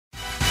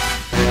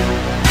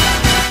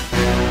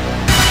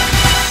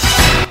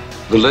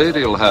The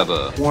lady'll have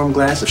a warm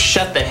glass of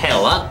Shut the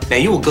hell up. Now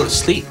you will go to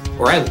sleep,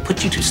 or I will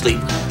put you to sleep.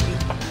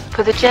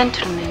 For the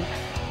gentleman,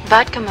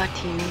 vodka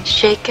martini,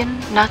 shaken,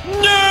 not...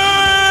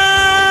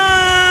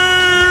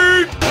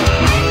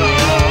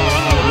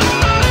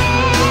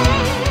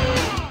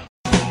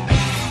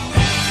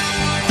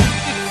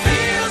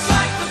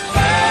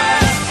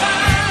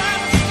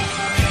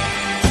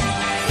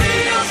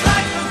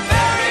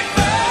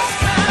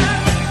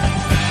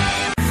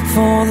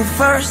 For the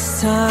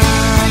first time,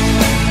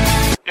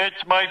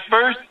 it's my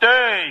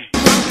birthday.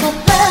 Like a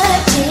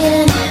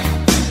virgin,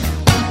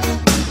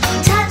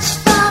 touched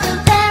for the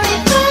very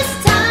first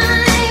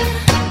time.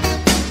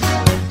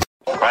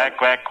 Quack,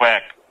 quack,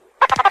 quack.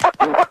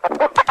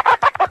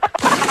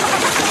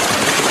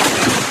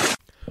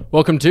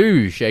 Welcome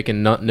to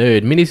Shaken Not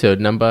Nerd, minisode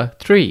number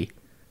 3.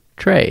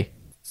 Trey.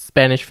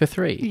 Spanish for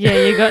 3.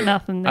 Yeah, you got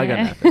nothing there. I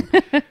got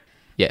nothing.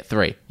 Yeah,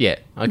 3. Yeah,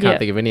 I can't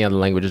think of any other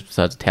languages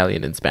besides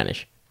Italian and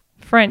Spanish.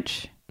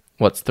 French.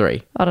 What's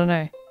 3? I don't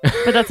know.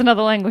 But that's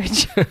another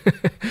language.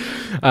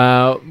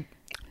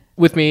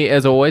 With me,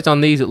 as always,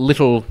 on these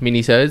little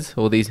minisodes,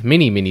 or these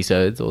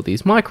mini-minisodes, or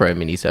these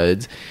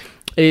micro-minisodes,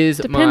 is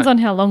Depends on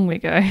how long we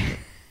go.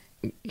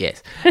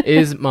 Yes.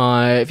 Is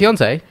my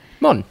fiancé,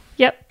 Mon.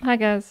 Yep. Hi,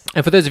 guys.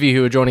 And for those of you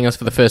who are joining us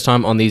for the first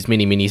time on these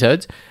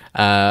mini-minisodes,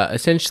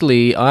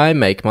 essentially I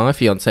make my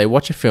fiancé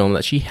watch a film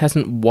that she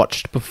hasn't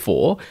watched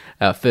before.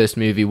 Our first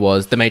movie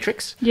was The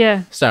Matrix.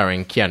 Yeah.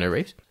 Starring Keanu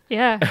Reeves.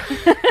 Yeah.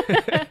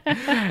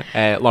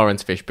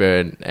 Lawrence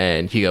Fishburne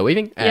and Hugo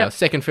Weaving. Our Yep.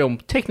 second film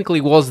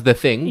technically was The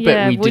Thing, but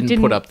Yeah, we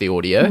didn't put up the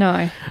audio.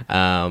 No.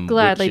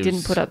 Gladly which didn't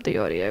is put up the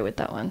audio with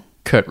that one.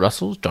 Kurt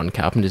Russell's John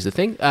Carpenter's The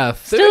Thing.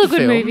 Still a good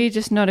film, movie,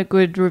 just not a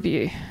good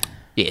review.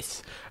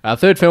 Yes. Our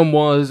third film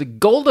was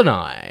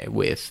GoldenEye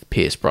with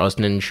Pierce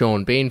Brosnan,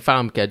 Sean Bean,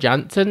 Famke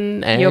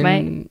Janssen, and Your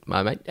mate.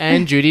 my mate,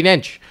 and Judi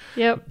Dench.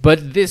 Yep.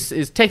 But this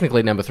is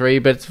technically number 3,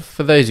 but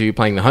for those of you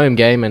playing the home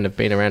game and have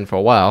been around for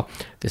a while,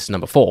 this is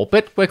number 4,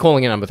 but we're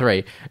calling it number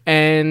 3.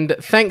 And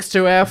thanks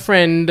to our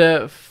friend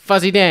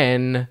Fuzzy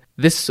Dan,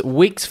 this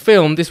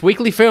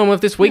weekly film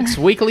of this week's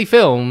weekly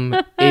film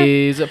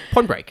is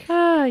Point Break.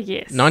 Ah,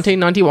 yes.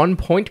 1991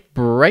 Point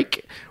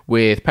Break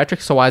with Patrick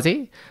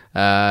Swayze,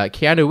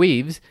 Keanu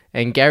Reeves,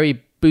 and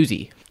Gary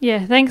Busey.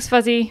 Yeah, thanks,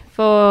 Fuzzy,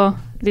 for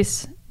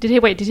this. Did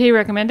he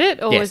recommend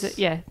it? Or Yes. was it?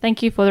 Yeah,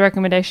 thank you for the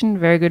recommendation.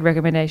 Very good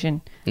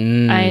recommendation.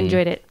 I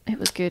enjoyed it. It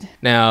was good.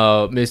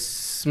 Now,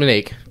 Miss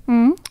Monique,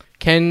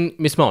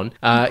 Miss Mon,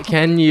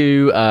 can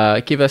you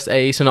give us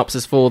a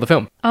synopsis for the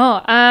film?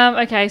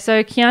 Okay.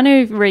 So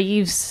Keanu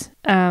Reeves,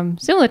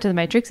 similar to The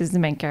Matrix, is the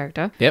main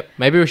character. Yep,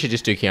 maybe we should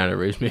just do Keanu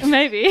Reeves.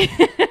 Maybe.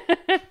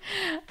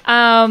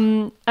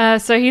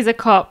 So he's a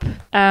cop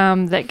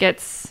that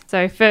gets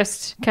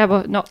first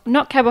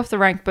not cab off the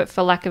rank, but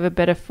for lack of a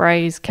better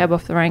phrase, cab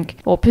off the rank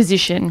or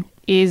position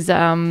is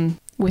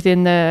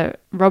within the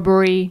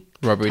robbery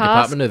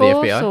department of the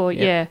FBI. Or,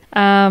 Yep.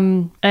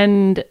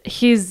 and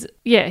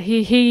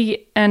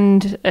he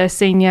and a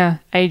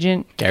senior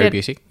agent Gary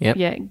Busey.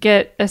 Yep.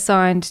 get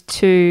assigned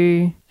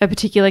to a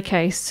particular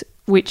case.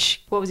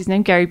 Which what was his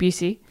name? Gary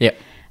Busey. Yep.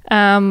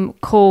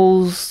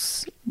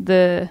 Calls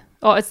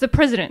it's the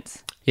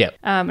presidents. Yep.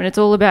 And it's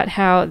all about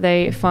how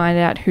they find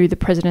out who the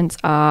presidents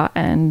are,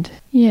 and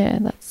yeah,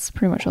 that's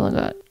pretty much all I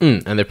got.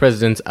 And the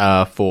presidents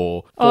are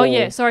four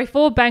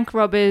bank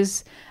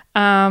robbers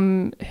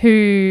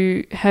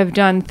who have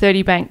done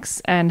 30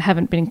 banks and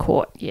haven't been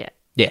caught yet.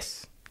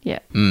 Yes. Yeah.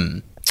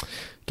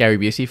 Gary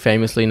Busey,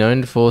 famously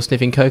known for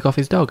sniffing coke off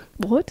his dog.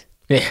 What?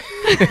 Yeah.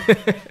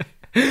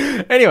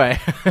 Anyway,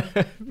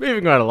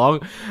 moving right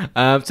along.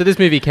 So this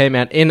movie came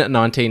out in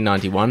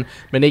 1991.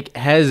 Monique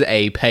has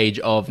a page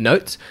of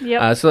notes.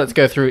 Yep. So let's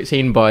go through it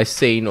scene by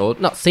scene, or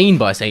not scene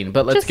by scene,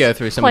 but let's Just go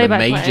through some play of the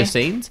by major play.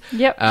 scenes.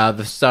 Yep.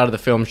 The start of the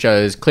film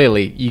shows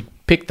clearly you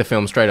picked the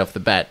film straight off the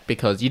bat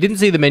because you didn't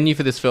see the menu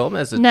for this film,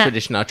 as a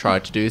tradition I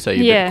tried to do, so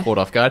you're a bit caught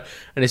off guard.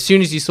 And as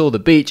soon as you saw the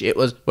beach, it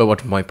was, we're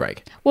watching Point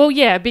Break. Well,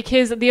 yeah,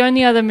 because the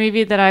only other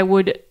movie that I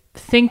would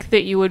think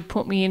that you would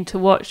put me in to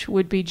watch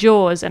would be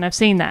Jaws, and I've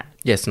seen that.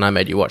 Yes, and I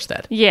made you watch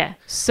that. Yeah.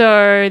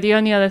 So the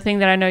only other thing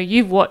that I know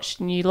you've watched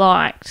and you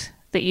liked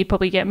that you'd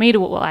probably get me to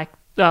watch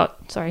that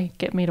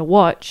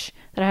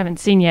I haven't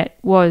seen yet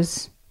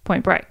was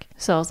Point Break.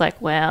 So I was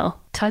like,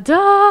 well,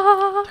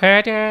 ta-da!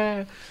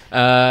 Ta-da!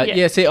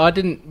 See, I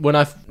didn't,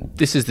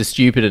 this is the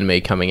stupid in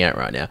me coming out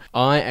right now.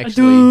 I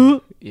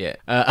actually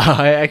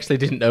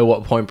didn't know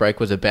what Point Break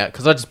was about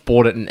because I just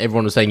bought it and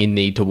everyone was saying you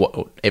need to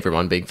watch,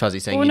 everyone being fuzzy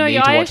saying you need to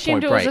watch Point Break. I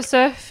assumed it was a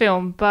surf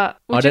film, but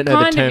I don't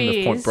know the term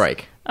of Point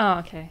Break. Oh,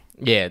 okay.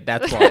 Yeah,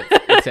 that's why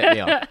it set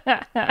me up.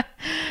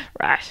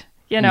 Right.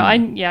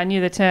 I knew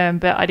the term,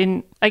 but I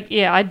didn't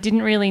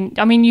really.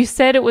 I mean, you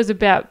said it was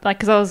about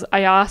because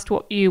I asked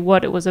what it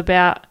was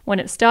about when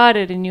it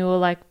started, and you were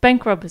like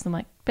bank robbers. I'm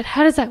like, but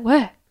how does that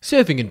work?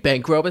 Surfing and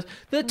bank robbers,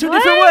 they're two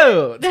different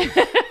worlds.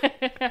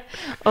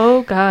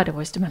 Oh God, a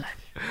waste of my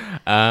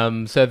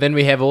life. So then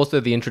we have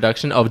also the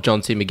introduction of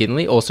John C.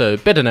 McGinley, also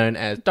better known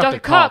as Dr.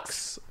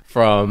 Cox,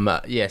 from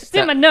yes. It's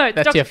in my notes.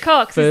 That's Dr. your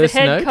Cox is first the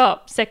head note?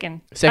 cop.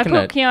 Second Second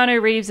I put note.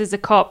 Keanu Reeves as a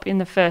cop in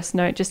the first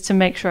note just to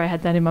make sure I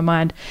had that in my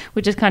mind,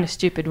 which is kind of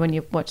stupid when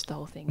you watch the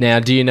whole thing. Now,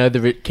 do you know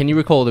can you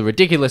recall the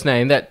ridiculous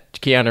name that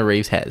Keanu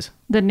Reeves has?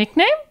 The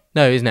nickname?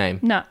 No, his name.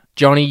 No.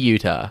 Johnny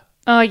Utah.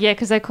 Oh yeah,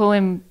 because they call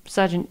him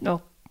Sergeant.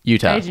 Oh,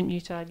 Utah. Agent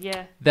Utah.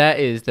 Yeah. That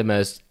is the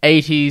most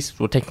 80s,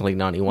 well, technically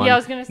 91. Yeah, I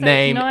was going to say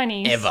name it's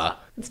 90s. ever.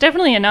 It's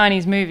definitely a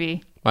 90s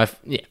movie.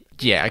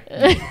 Yeah.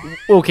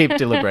 We'll keep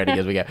deliberating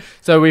as we go.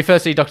 So we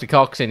first see Dr.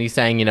 Cox, and he's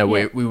saying,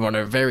 we want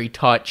a very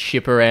tight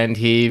ship around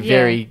here,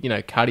 very,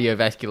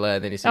 cardiovascular.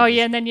 And then he says, Oh,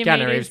 yeah, and then you Keanu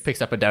meet Reeves his-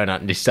 picks up a donut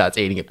and just starts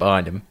eating it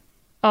behind him.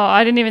 Oh,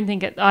 I didn't even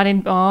think it. I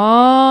didn't.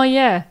 Oh,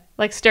 yeah.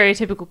 Like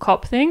stereotypical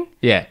cop thing.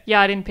 Yeah.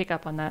 Yeah, I didn't pick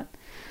up on that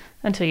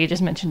until you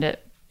just mentioned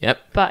it. Yep.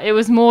 But it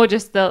was more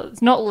just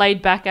it's not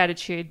laid back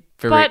attitude,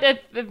 but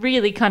a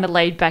really kind of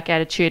laid back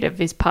attitude of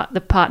the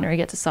partner he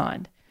gets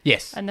assigned.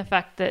 Yes. And the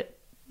fact that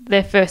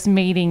their first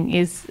meeting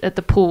is at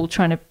the pool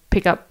trying to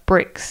pick up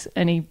bricks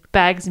and he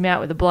bags him out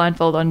with a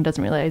blindfold on and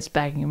doesn't realize he's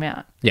bagging him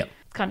out. Yep.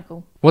 It's kind of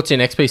cool. What's your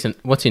next piece? And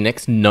what's your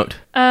next note?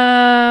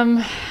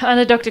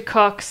 Under Dr.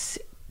 Cox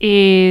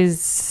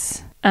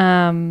is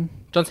John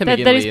C. that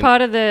McGinley is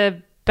part of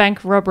the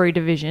bank robbery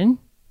division.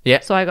 Yeah.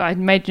 So I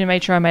made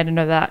sure I made a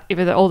note of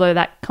that, although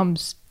that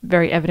comes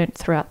very evident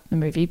throughout the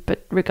movie,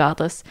 but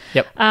regardless.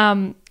 Yep.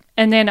 And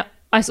then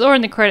I saw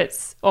in the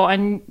credits, or I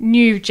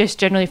knew just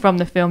generally from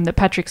the film, that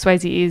Patrick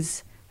Swayze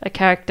is a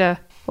character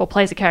or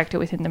plays a character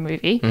within the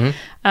movie.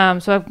 Mm-hmm.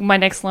 So my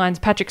next line's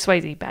Patrick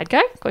Swayze, bad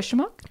guy? Question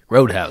mark.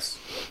 Roadhouse.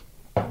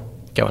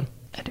 Go on.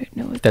 I don't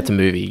know. That's a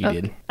movie you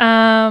did.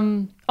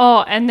 And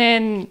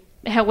then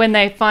when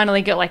they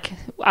finally get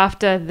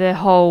after the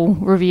whole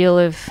reveal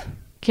of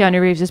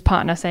Keanu Reeves'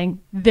 partner saying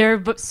they're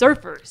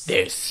surfers.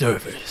 They're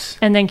surfers.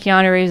 And then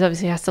Keanu Reeves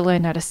obviously has to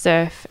learn how to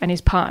surf, and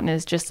his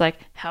partner's just like,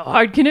 how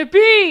hard can it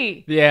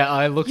be? Yeah,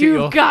 I looked at your...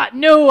 You've got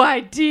no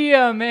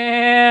idea,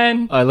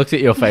 man. I looked at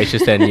your face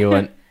just then and you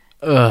went,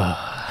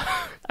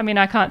 ugh. I mean,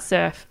 I can't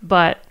surf,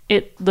 but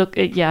no.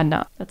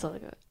 That's all I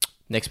got.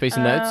 Next piece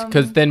of notes,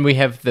 because then we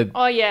have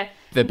Oh, yeah.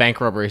 the bank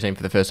robbery scene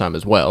for the first time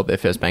as well, their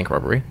first bank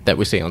robbery that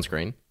we see on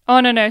screen. Oh,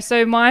 no.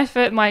 So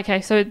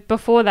so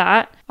before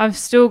that, I've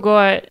still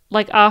got,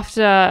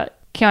 after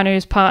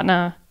Keanu's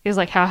partner is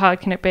like, how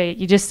hard can it be?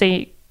 You just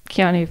see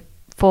Keanu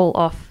fall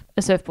off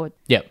a surfboard.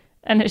 Yep.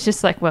 And it's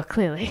just like, well,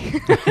 clearly,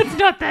 it's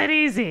not that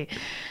easy.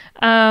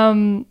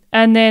 And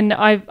then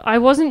I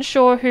wasn't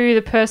sure who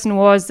the person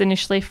was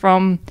initially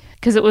from,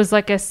 because it was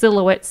like a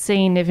silhouette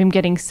scene of him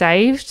getting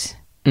saved.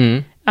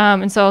 Mm.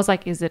 And so I was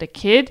like, is it a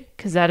kid?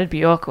 Because that'd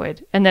be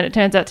awkward. And then it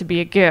turns out to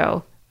be a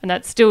girl. And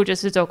that's still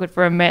just as awkward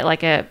for a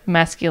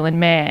masculine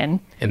man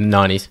In the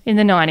 90s. in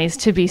the 90s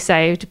to be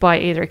saved by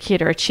either a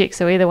kid or a chick.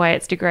 So either way,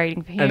 it's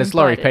degrading for him. And it's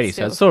Laurie but Petty,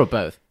 so it's sort of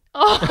both.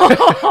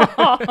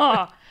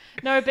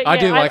 No, but I yeah,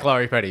 do like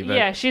Laurie Petty, but...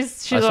 Yeah, she's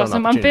I saw an awesome.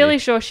 I'm opportunity. fairly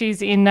sure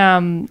she's in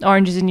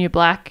Orange is the New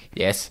Black.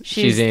 Yes,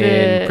 She's she's in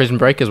the- Prison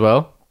Break as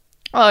well.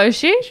 Oh, is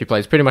she? She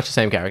plays pretty much the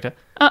same character.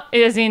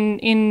 Is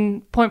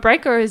in Point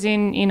Break or is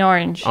in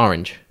Orange?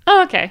 Orange.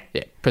 Oh, okay.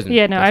 Yeah, prison.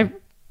 Yeah, no,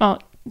 prison.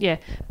 yeah.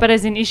 But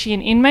as in, is she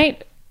an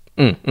inmate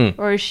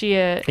or is she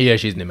a... Yeah,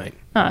 she's an inmate.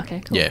 Oh,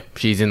 okay, cool. Yeah,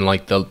 she's in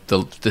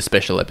the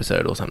special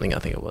episode or something, I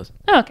think it was.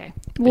 Oh, okay.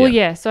 Well,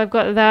 Yeah. yeah, so I've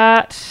got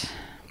that.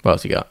 What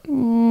else you got?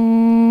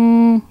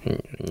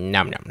 Mm,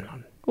 Nom nom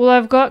nom. well,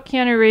 I've got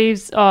Keanu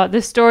Reeves.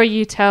 The story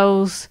you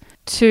tells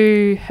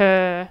to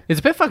her. It's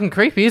a bit fucking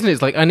creepy, isn't it?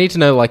 It's like, I need to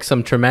know,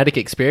 some traumatic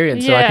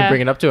experience so I Yeah. can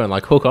bring it up to her and,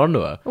 hook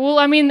onto her. Well,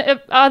 I mean,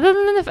 other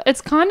than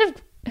it's kind of...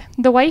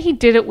 The way he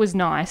did it was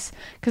nice.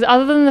 Because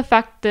other than the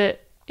fact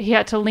that he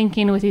had to link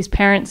in with his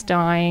parents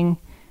dying,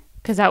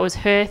 because that was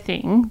her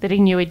thing that he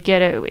knew he'd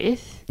get her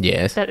with,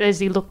 Yes. that as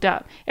he looked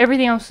up,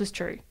 everything else was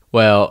true.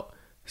 Well...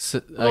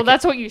 Well,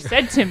 that's what you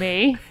said to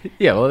me.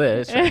 Yeah, well,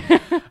 there, that's true.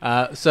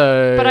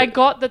 So... But I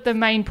got that the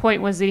main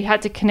point was that he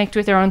had to connect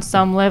with her on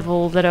some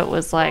level, that it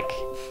was like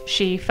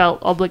she felt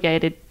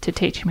obligated to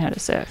teach him how to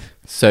surf.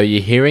 So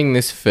you're hearing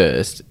this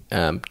first.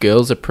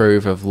 Girls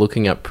approve of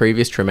looking up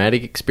previous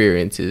traumatic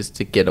experiences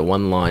to get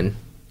your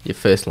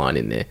first line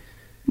in there.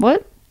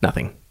 What?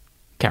 Nothing.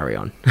 Carry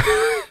on.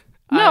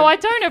 No, I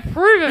don't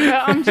approve of it.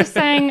 I'm just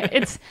saying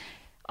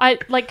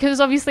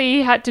because obviously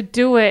he had to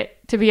do it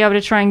to be able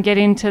to try and get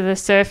into the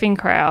surfing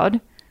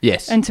crowd.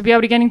 Yes. And to be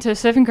able to get into the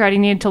surfing crowd, he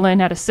needed to learn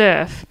how to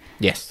surf.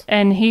 Yes.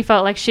 And he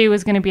felt like she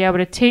was going to be able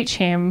to teach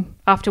him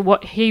after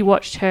what he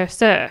watched her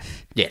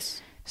surf.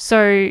 Yes.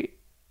 So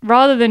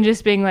rather than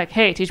just being like,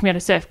 hey, teach me how to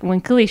surf, when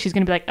clearly she's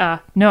going to be like,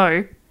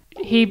 no,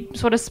 he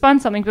sort of spun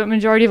something, but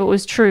majority of it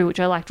was true, which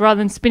I liked. Rather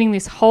than spinning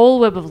this whole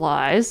web of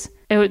lies,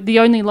 the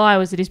only lie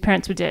was that his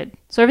parents were dead.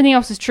 So everything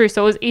else is true,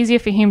 so it was easier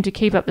for him to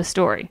keep up the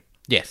story,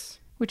 Yes.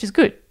 which is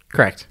good.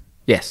 Correct.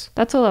 Yes.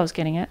 That's all I was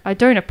getting at. I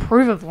don't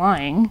approve of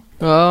lying.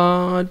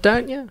 Oh,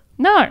 don't you?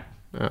 No.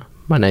 Oh,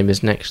 my name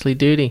isn't actually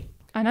Duty.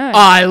 I know.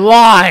 I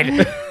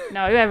lied!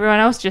 No, everyone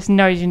else just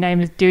knows your name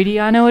is Duty.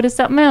 I know it as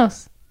something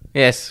else.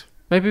 Yes.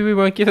 Maybe we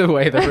won't give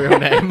away the real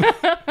name.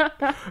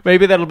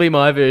 Maybe that'll be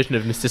my version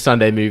of Mr.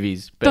 Sunday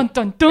Movies. But Dun,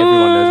 dun, dun.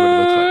 everyone knows what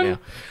it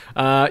looks like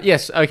now.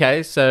 Yes,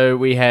 okay, so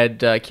we had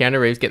Keanu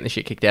Reeves getting the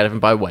shit kicked out of him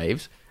by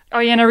waves. Oh,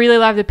 yeah, and I really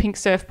love the pink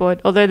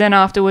surfboard. Although then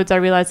afterwards I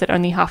realised that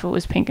only half of it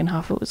was pink and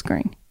half of it was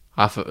green.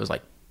 Half of it was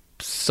like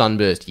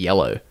sunburst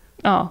yellow.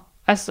 Oh,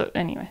 I saw.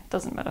 Anyway,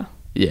 doesn't matter.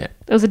 Yeah.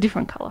 It was a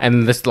different colour.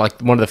 And this,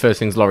 like, one of the first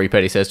things Laurie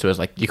Petty says to us,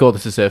 like, you call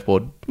this a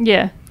surfboard?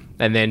 Yeah.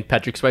 And then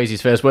Patrick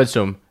Swayze's first words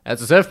to him,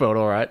 that's a surfboard,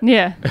 all right.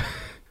 Yeah.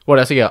 What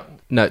else you got?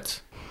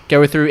 Notes.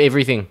 Go through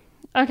everything.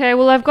 Okay,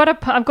 well, I've got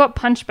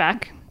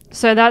Punchback.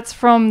 So that's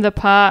from the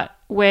part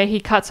where he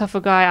cuts off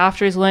a guy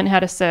after he's learned how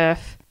to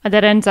surf. And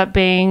that ends up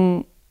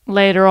being,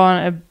 later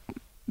on, a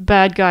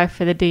bad guy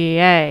for the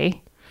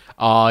DEA.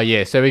 Oh,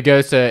 yeah. So he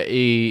goes to...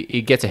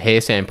 He gets a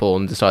hair sample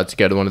and decides to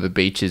go to one of the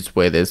beaches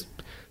where there's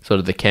sort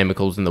of the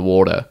chemicals in the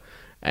water.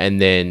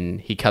 And then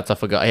he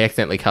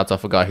accidentally cuts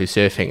off a guy who's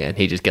surfing, and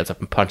he just gets up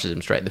and punches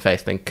him straight in the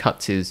face, then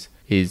cuts his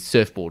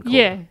surfboard cord.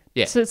 Yeah.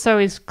 Yeah. So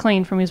he's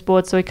clean from his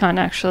board, so he can't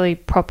actually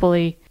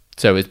properly...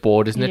 So his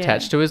board isn't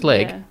attached to his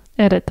leg. Yeah.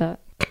 Edit that.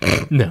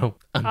 No.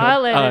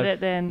 I'll edit it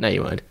then. No,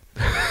 you won't.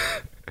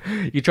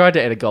 You tried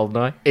to edit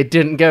GoldenEye. It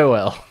didn't go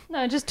well.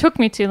 No, it just took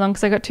me too long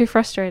because I got too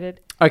frustrated.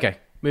 Okay,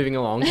 moving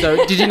along.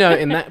 So, did you know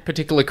in that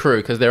particular crew,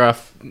 because there are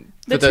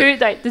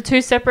The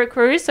two separate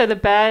crews. So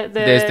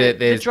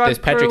there's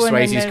drug Patrick crew, and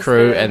then Swayze's there's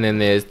crew, and then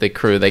there's the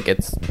crew that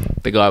gets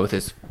the guy with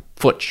his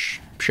foot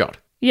shot.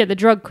 Yeah, the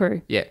drug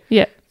crew. Yeah.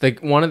 Yeah.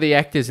 One of the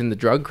actors in the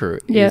drug crew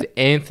Yeah. is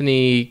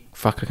Anthony.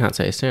 Fuck, I can't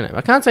say his surname.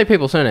 I can't say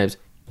people's surnames.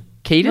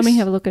 Kiedis. Let me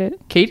have a look at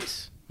it.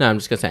 Kiedis. No, I'm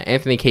just gonna say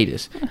Anthony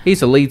Kiedis. He's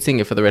the lead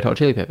singer for the Red Hot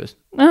Chili Peppers.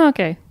 Oh,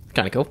 okay.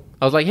 Kind of cool.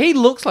 I was like, he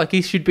looks like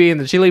he should be in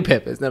the Chili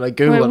Peppers. And then I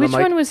Googled Wait, it. which I'm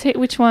like, one was he?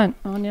 Which one?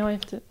 Oh, now I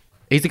have to.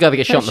 he's the guy that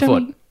gets shot in the Show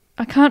foot. me.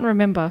 I can't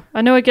remember.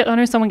 I know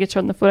someone gets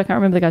shot in the foot. I can't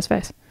remember the guy's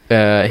face.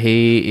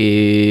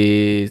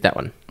 He is that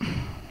one.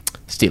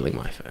 Stealing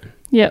my phone.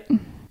 Yep.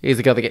 He's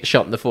the guy that gets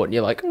shot in the foot, and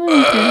you're like,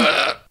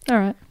 Okay. All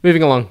right.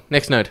 moving along.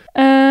 Next note.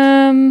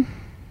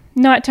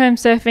 Nighttime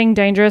surfing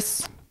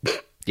dangerous.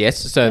 Yes,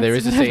 so there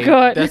is a what I've scene.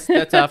 got.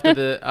 That's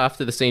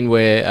after the scene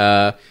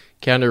where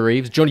Keanu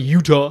Reeves, Johnny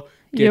Utah,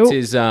 gets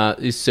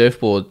his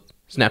surfboard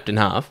snapped in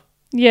half,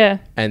 Yeah.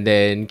 and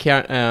then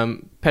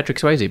Patrick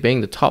Swayze,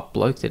 being the top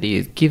bloke that he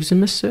is, gives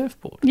him a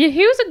surfboard. Yeah,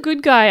 he was a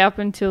good guy up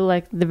until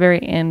like the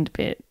very end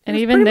bit, and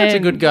He's even pretty then, much a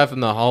good guy from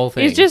the whole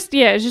thing. it's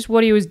just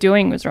what he was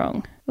doing was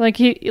wrong. Like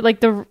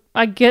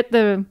I get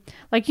the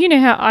you know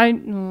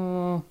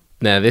how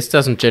Now, this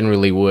doesn't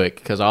generally work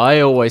because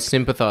I always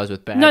sympathise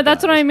with bad No,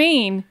 that's guys. what I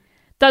mean.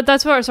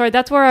 That's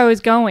where I was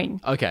going.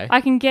 Okay.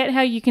 I can get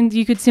how you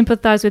could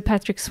sympathise with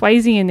Patrick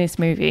Swayze in this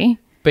movie.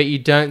 But you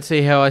don't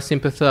see how I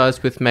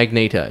sympathise with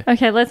Magneto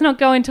Okay, let's not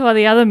go into all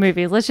the other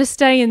movies. Let's just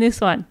stay in this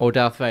one. or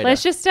Darth Vader.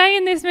 Let's just stay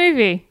in this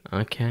movie.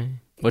 Okay.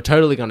 We're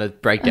totally going to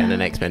break down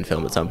an X-Men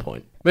film at some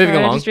point. Moving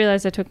Sorry, I along. just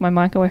realised I took my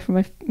mic away from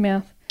my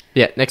mouth.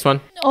 Yeah, next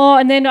one. Oh,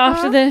 and then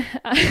after the...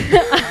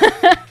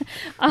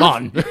 Come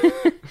on.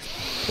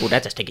 Oh,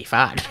 that's a sticky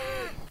fart.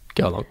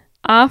 Go along.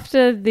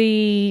 After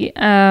the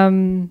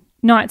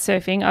night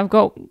surfing, I've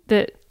got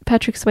that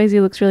Patrick Swayze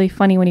looks really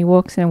funny when he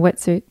walks in a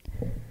wetsuit.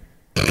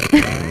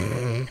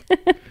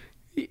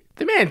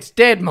 The man's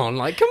dead, Mon.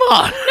 Like, come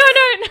on.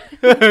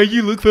 No.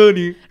 You look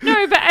funny.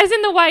 No, but as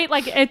in the way,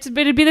 like,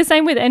 it'd be the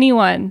same with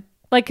anyone.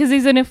 Like, because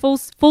he's in a full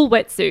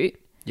wetsuit.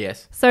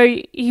 Yes. So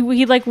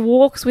he like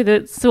walks with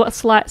a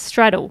slight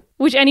straddle,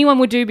 which anyone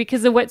would do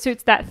because the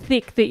wetsuit's that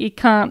thick that you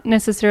can't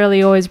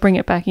necessarily always bring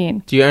it back in.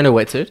 Do you own a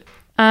wetsuit?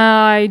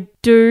 I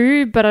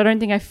do, but I don't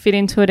think I fit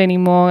into it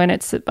anymore, and I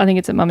think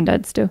it's at Mum and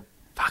Dad's still.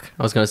 Fuck.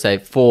 I was going to say,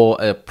 for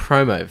a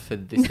promo for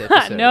this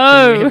episode,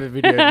 No. can we have a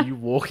video of you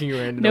walking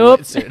around in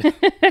Nope. a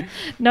wetsuit?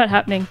 Not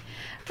happening.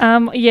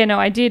 Yeah, no,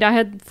 I did. I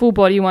had full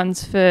body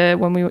ones for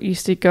when we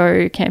used to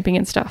go camping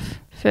and stuff.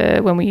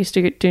 For when we used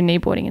to do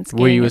kneeboarding and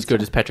skiing. Were you and as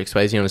good stuff. as Patrick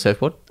Swayze on a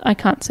surfboard? I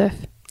can't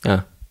surf,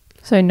 Oh.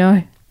 so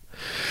no.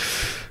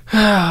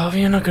 Oh,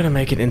 you're not going to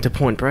make it into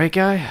Point Break,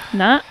 eh?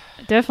 Nah,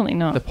 definitely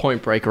not. The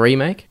Point Break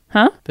remake?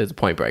 Huh? There's a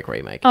Point Break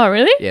remake. Oh,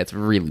 really? Yeah, it's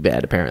really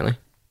bad, apparently.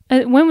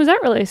 When was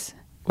that released?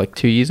 Like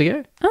 2 years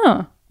ago?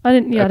 Oh, I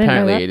didn't. Yeah, Apparently I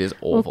didn't know that. it is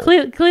awful.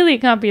 Well, clearly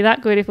it can't be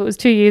that good if it was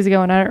 2 years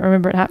ago and I don't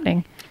remember it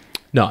happening.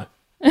 No.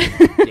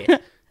 Yes.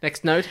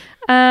 Next note.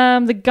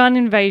 The gun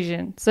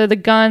invasion. So the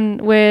gun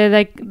where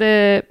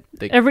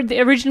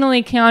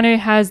originally Keanu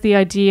has the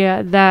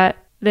idea that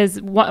there's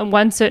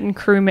one certain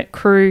crew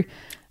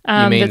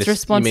that's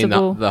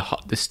responsible. You mean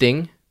the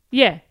Sting?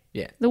 Yeah.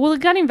 Yeah. The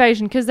gun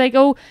invasion, because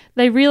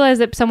they realize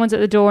that someone's at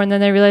the door and then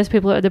they realize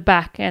people are at the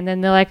back and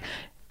then they're like,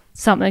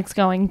 something's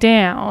going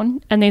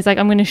down. And he's like,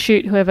 I'm going to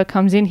shoot whoever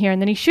comes in here.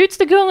 And then he shoots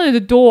the girl at the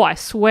door, I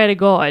swear to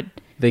God.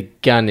 The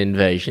gun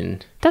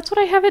invasion. That's what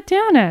I have it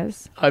down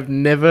as. I've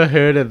never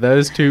heard of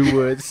those two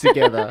words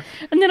together.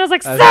 And then I was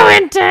like,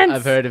 intense!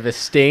 I've heard of a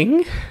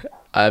sting.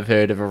 I've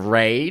heard of a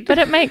raid. But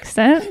it makes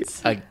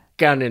sense. A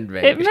gun It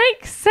invasion.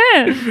 makes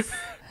sense.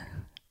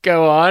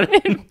 Go on.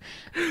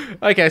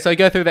 Okay, so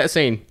go through that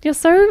scene. You're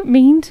so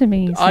mean to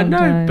me. I know,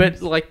 sometimes.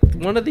 but like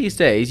one of these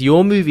days,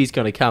 your movie's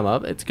going to come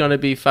up. It's going to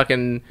be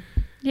fucking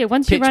yeah,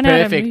 once you Pitch run out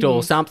of Perfect or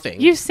movies.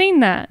 something. You've seen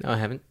that. No, I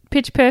haven't.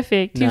 Pitch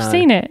Perfect. You've No.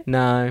 seen it.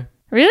 No,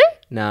 Really?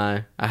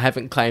 no, I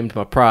haven't claimed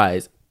my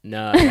prize.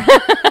 No.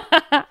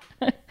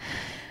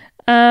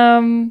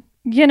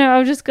 You know, I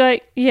was just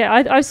like,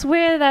 yeah, I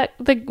swear that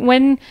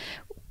when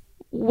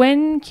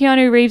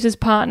Keanu Reeves'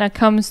 partner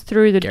comes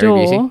through the Gary door,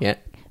 Busey, yeah.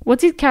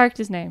 what's his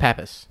character's name?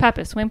 Pappas.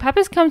 Pappas. When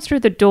Pappas comes through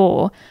the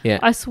door, Yeah.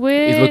 I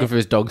swear He's looking for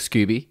his dog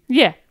Scooby.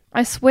 Yeah.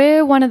 I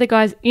swear one of the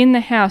guys in the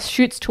house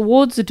shoots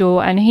towards the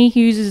door and he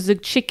uses a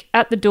chick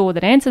at the door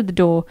that answered the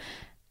door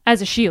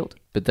as a shield.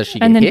 But does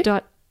she And get then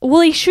hit?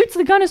 well, he shoots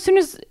the gun as soon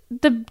as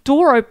the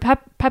door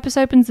Pappas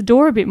opens the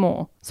door a bit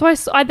more. So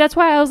I that's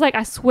why I was like,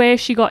 I swear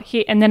she got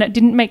hit, and then it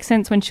didn't make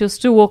sense when she was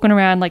still walking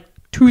around like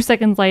 2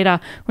 seconds later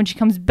when she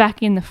comes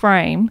back in the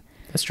frame.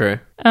 That's true.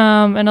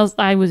 And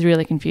I was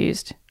really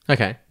confused.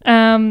 Okay.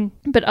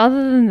 But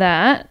other than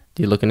that,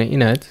 You looking at your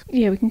notes?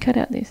 yeah, we can cut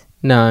out this.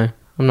 No,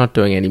 I'm not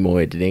doing any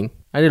more editing.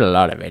 I did a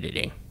lot of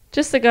editing.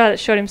 Just the guy that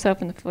shot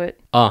himself in the foot.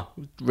 Oh,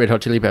 Red Hot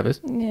Chili Peppers.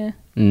 Yeah.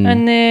 Mm.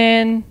 And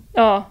then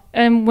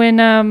and when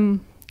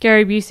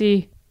Gary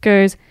Busey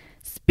goes,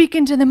 speak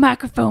into the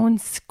microphone,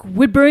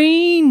 squid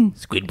brain.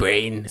 Squid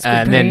brain.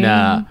 And then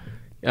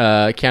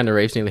Keanu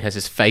Reeves nearly has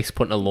his face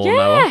put in a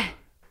lawnmower. Yeah.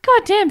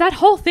 God damn, that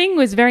whole thing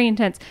was very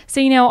intense.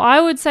 See, now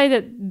I would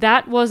say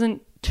that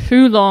wasn't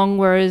too long,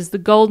 whereas the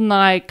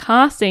GoldenEye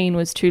car scene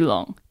was too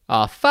long.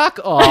 Oh, fuck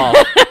off.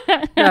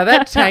 No,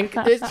 that tank,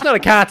 it's not a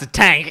car, it's a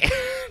tank.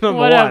 Number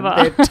Whatever.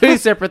 one. They're two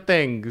separate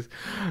things.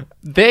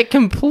 They're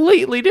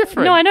completely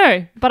different. No, I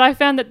know, but I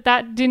found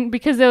that didn't,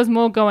 because there was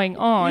more going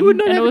on. You would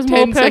not and have it was a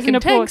more 10-second person to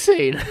tank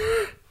scene.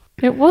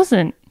 It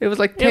wasn't. It was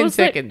like 10 was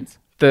like- seconds.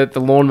 The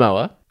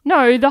lawnmower.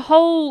 No, the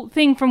whole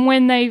thing from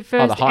when they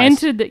first heist.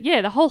 entered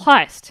the whole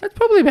heist. That's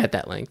probably about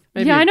that length.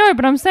 Maybe Yeah, I know,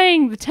 but I'm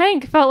saying the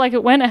tank felt like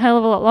it went a hell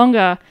of a lot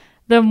longer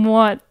than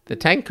what. The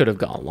tank could have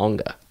gone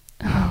longer.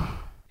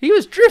 He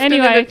was drifting in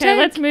Anyway, the okay,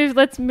 tank.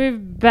 let's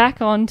move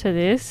back on to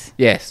this.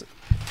 Yes.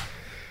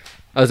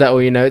 Oh, is that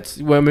all your notes?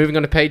 We're moving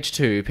on to page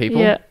 2, people.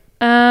 Yeah.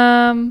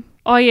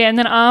 Oh yeah, and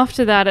then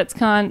after that, it's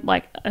kind of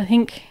like, I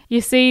think you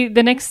see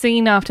the next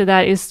scene after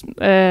that is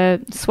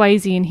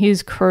Swayze and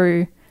his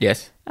crew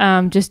Yes.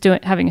 just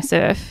having a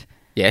surf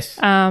Yes.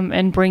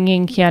 and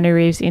bringing Keanu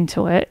Reeves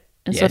into it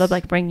and sort Yes. of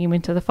like bringing him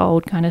into the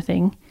fold kind of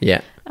thing.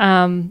 Yeah.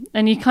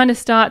 And you kind of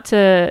start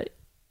to,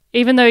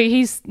 even though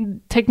he's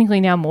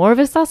technically now more of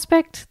a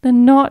suspect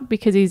than not,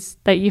 because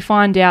you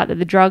find out that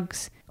the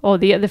drugs, or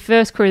the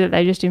first crew that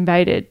they just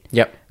invaded,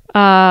 Yep.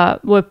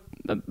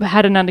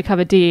 had an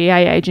undercover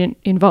DEA agent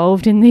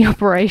involved in the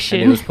operation.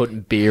 And he was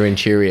putting beer in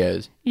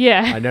Cheerios.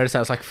 Yeah. I noticed. I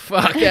was like,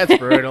 "Fuck, that's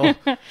brutal."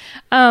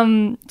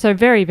 So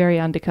very, very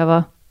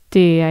undercover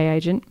DEA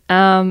agent.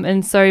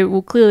 And so,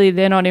 well, clearly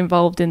they're not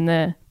involved in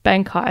the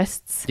bank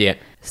heists. Yeah.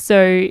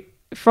 So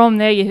from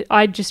there,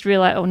 I just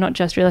realized, or not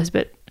just realized,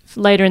 but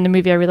later in the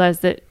movie, I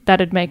realized that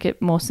that'd make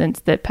it more sense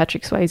that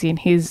Patrick Swayze and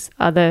his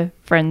other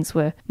friends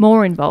were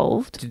more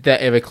involved. Did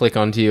that ever click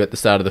onto you at the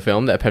start of the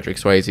film that Patrick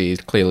Swayze is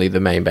clearly the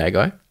main bad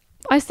guy?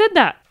 I said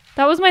that.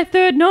 That was my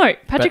third note.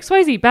 Patrick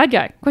Swayze, bad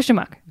guy? Question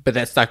mark. But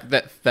that stuck.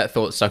 That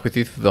thought stuck with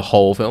you through the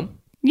whole film.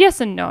 Yes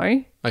and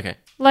no. Okay.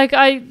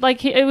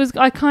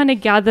 I kind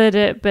of gathered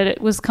it, but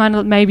it was kind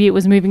of, maybe it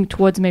was moving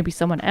towards maybe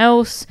someone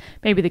else.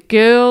 Maybe the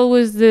girl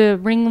was the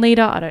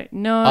ringleader. I don't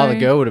know. Oh, the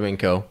girl would have been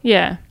cool.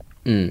 Yeah.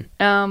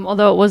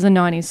 Although it was the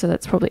 90s, so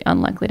that's probably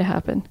unlikely to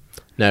happen.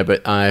 No,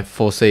 but I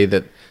foresee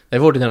that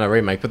they've already done a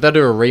remake, but they'll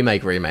do a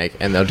remake,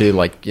 and they'll do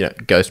like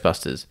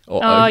Ghostbusters.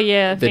 Or Oh,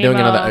 yeah, they're doing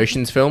another female.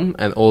 Oceans film,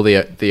 and all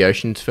the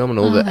Oceans film, and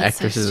all the that's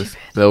so actresses, stupid.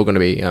 they're all going to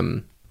be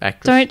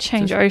actors. Don't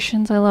change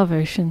Oceans. I love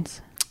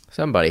Oceans.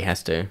 Somebody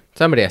has to.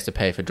 Somebody has to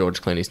pay for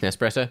George Clooney's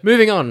Nespresso.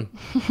 Moving on.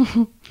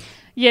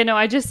 Yeah, no,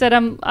 I just said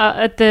I'm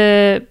at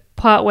the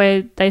part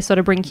where they sort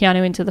of bring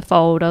Keanu into the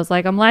fold. I was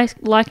like, I'm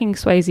liking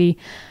Swayze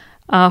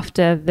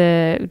after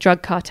the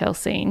drug cartel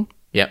scene,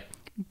 Yep.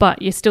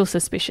 but you're still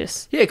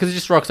suspicious. Yeah, because it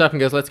just rocks up and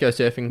goes, "Let's go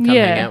surfing, come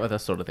Yeah. hang out with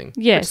us," sort of thing.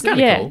 Yes, Which is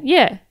kinda yeah, cool.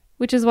 yeah.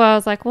 Which is why I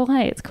was like, well,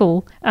 hey, it's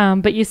cool.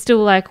 But you're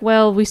still like,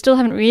 well, we still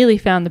haven't really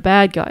found the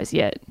bad guys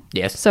yet.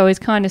 Yes. So he's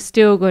kind of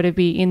still got to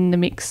be in the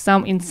mix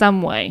in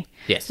some way.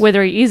 Yes.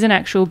 Whether he is an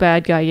actual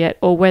bad guy yet,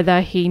 or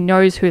whether he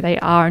knows who they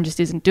are and just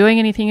isn't doing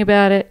anything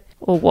about it,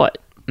 or what.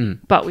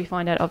 But we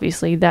find out,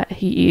 obviously, that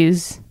he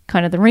is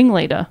kind of the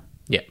ringleader.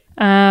 Yeah.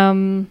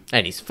 Um.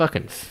 And he's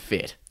fucking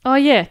fit. Oh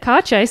yeah,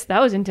 car chase. That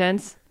was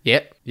intense.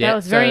 Yep. Yeah. That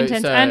was very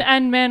intense. So, And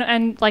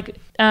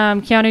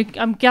Keanu,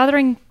 I'm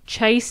gathering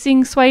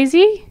chasing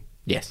Swayze.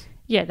 yes.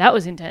 Yeah, that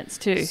was intense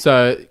too.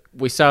 So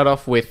we start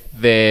off with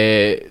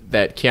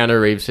that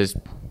Keanu Reeves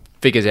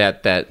figures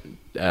out that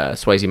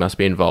Swayze must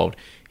be involved.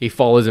 He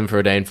follows him for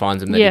a day and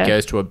finds him. Then Yeah. he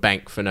goes to a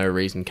bank for no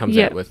reason, comes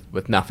Yeah. out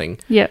with nothing.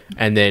 Yep.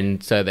 And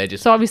then so they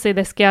just So obviously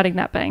they're scouting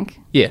that bank.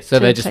 so to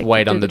they just take-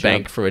 wait do on the the job.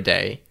 bank for a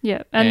day.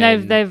 Yeah, and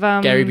they've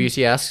Gary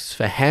Busey asks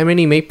for how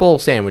many meatball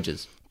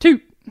sandwiches? 2.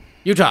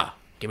 Utah.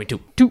 Give me 2.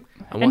 Two.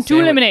 And And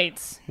 2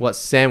 lemonades. What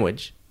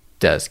sandwich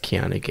does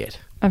Keanu get?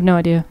 I've no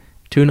idea.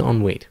 Tuna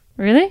on wheat.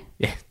 Really?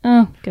 Yeah.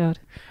 Oh, God.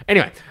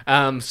 Anyway,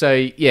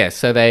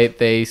 so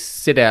they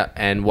sit out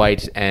and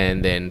wait,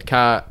 and then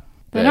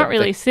They're not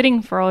really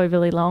sitting for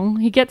overly long.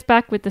 He gets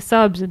back with the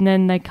subs and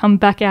then they come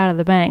back out of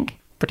the bank.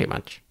 pretty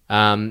much.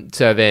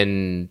 So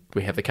then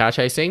we have the car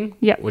chase scene,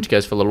 Yep. which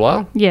goes for a little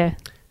while, Yeah.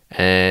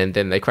 and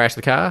then they crash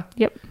the car,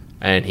 Yep.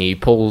 and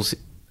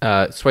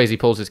Swayze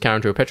pulls his car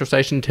into a petrol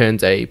station,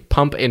 turns a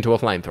pump into a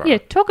flamethrower. Yeah,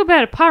 talk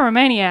about a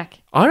pyromaniac.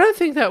 I don't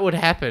think that would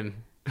happen.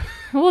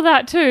 Well,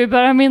 that too,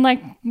 but I mean,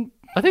 like,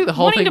 I think the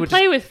whole wanting thing to would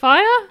play just with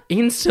fire?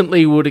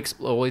 instantly would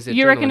explode.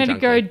 You reckon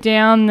it'd go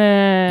down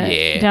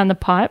the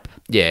pipe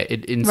Yeah,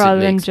 it instantly rather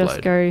than explode.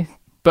 just go...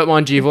 But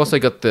mind you, you've also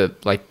got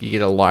you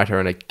get a lighter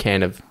and a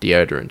can of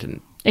deodorant,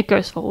 and It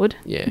goes forward.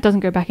 Yeah. It doesn't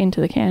go back into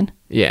the can.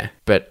 yeah.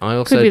 But I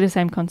also Could be the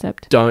same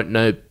concept. don't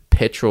know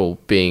petrol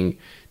being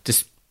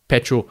just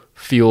petrol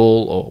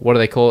fuel, or what do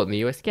they call it in the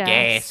US?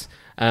 Gas.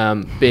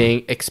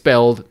 Being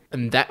expelled,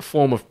 and that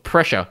form of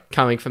pressure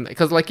coming from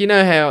because, like, you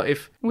know how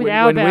if With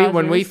our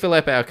when we Bowsers. fill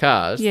up our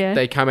cars, Yeah.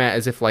 they come out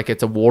as if like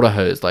it's a water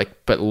hose, like,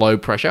 but low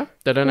pressure.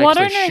 They don't Well, I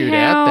actually don't know shoot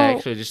out. They how-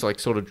 actually just like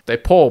sort of they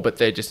pour, but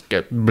they just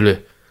go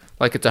bleh,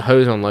 like it's a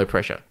hose on low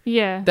pressure.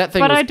 Yeah. That thing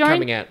but was I don't,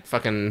 coming out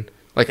fucking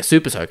like a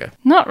super soaker.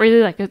 Not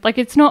really like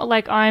it's not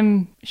like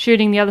I'm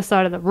shooting the other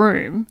side of the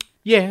room.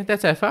 Yeah,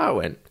 that's how far it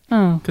went.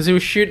 Oh. Because he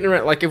was shooting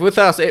around. Like, if with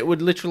us, it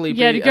would literally be.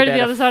 Yeah, to go to about the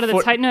a other side of the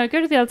foot- table. No,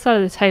 go to the other side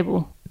of the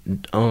table.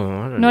 Oh,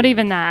 I don't Not know.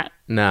 even that.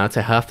 No, it's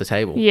a half the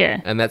table.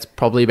 Yeah. And that's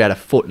probably about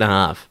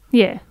 1.5 feet.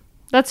 Yeah.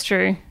 That's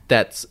true.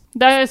 That's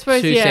Though I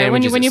suppose, two yeah,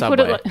 when you sandwiches put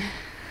at it Subway,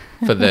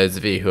 for those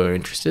of you who are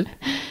interested.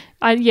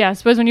 I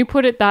suppose when you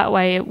put it that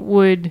way,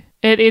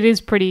 it is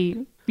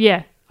pretty,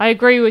 yeah. I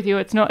agree with you.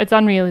 It's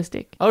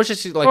unrealistic. I was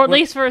just like... Or at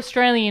least for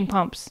Australian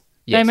pumps.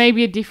 They Yes. may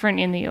be different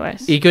in the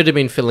US. He could have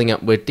been filling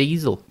up with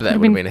diesel. But that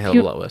would have been a hell of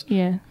a lot worse.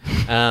 Yeah.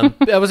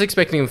 I was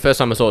expecting the first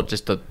time I saw it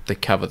just to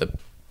cover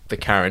the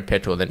car in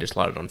petrol and then just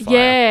light it on fire.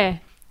 Yeah.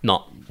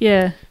 Not...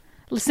 Yeah.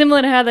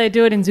 Similar to how they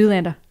do it in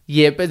Zoolander.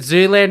 Yeah, but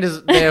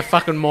Zoolanders, they're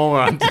fucking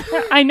morons.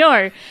 I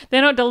know.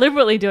 They're not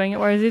deliberately doing it,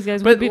 whereas these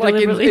guys But would be like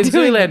in deliberately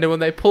doing it. Zoolander, when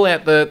they pull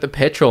out the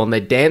petrol and they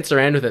dance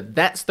around with it,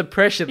 that's the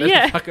pressure that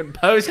Yeah. the fucking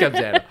pose comes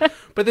out of.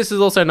 But this is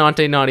also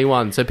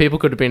 1991, so people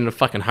could have been in a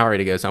fucking hurry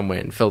to go somewhere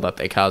and filled up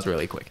their cars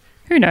really quick.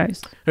 Who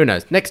knows? Who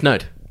knows? Next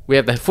note. We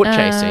have the foot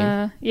chase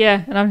scene.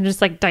 Yeah, and I'm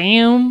just like,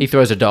 damn. He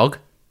throws a dog.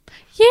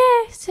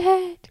 Yes,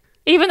 Ed.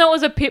 Even though it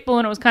was a pit bull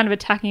and it was kind of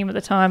attacking him at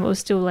the time, it was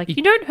still like,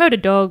 you don't hurt a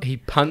dog. He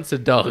punts a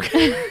dog.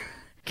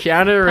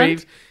 Keanu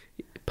Reeves.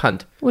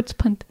 Punt. What's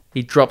punt?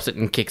 He drops it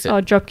and kicks it.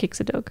 Oh, drop kicks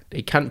a dog.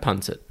 He cunt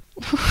punts it.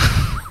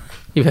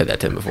 You've heard that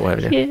term before,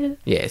 haven't you?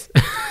 Yeah. Yes.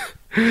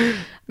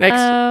 Next.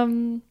 Oh,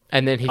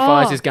 and then he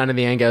fires his gun in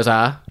the air and goes,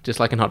 just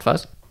like in Hot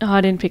Fuzz.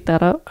 I didn't pick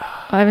that up.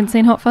 I haven't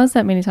seen Hot Fuzz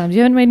that many times.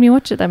 You haven't made me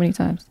watch it that many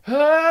times.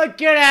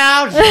 Get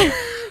out!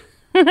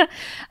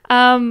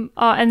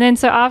 And then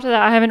so after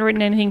that, I haven't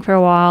written anything for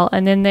a while,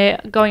 and then they're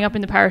going up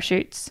in the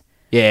parachutes.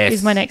 Yes.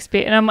 Is my next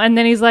bit, and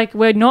then he's like,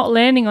 we're not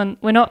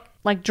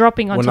like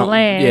dropping onto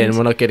land. Yeah, and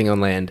we're not getting on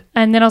land.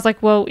 And then I was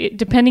like, well,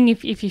 depending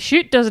if your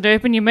chute doesn't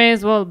open, you may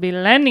as well be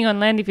landing on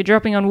land if you're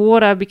dropping on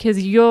water,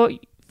 because your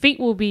feet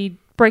will be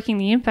breaking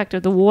the impact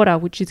of the water,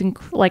 which is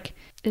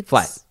it's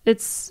flat.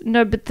 It's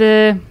no, but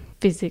the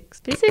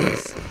physics,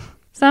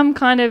 some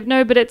kind of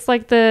no, but it's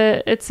like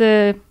it's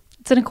an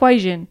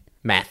equation.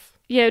 Math.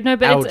 Yeah, no,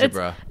 but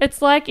Algebra.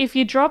 it's like if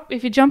you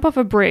jump off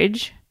a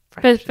bridge.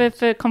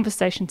 For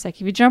conversation's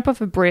sake, if you jump off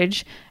a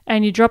bridge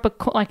and you drop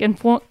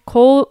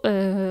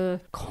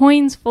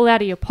coins fall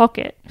out of your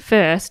pocket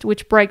first,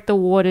 which break the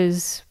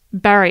water's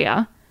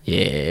barrier,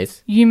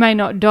 Yes. you may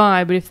not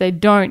die, but if they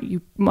don't,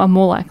 you are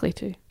more likely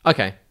to.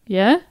 Okay.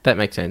 Yeah? That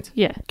makes sense.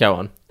 Yeah. Go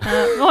on.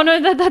 Oh no,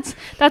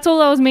 that's all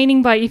I was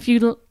meaning by if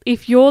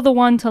you're the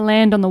one to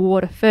land on the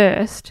water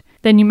first,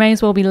 then you may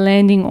as well be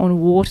landing on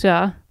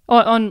water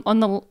or on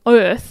the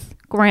earth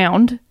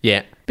ground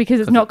Yeah. because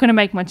it's not going to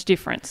make much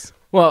difference.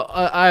 Well,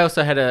 I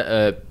also had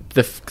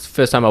the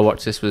first time I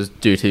watched this was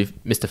due to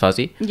Mr.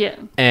 Fuzzy. Yeah.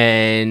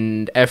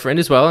 And our friend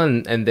as well,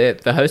 and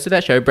the host of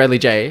that show, Bradley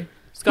J,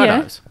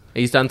 skydives.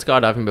 He's done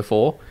skydiving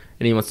before,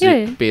 and he wants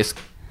to be a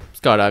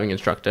skydiving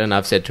instructor. And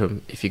I've said to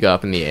him, if you go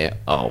up in the air,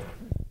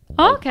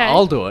 Okay.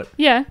 I'll do it.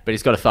 Yeah. But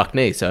he's got a fucked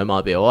knee, so it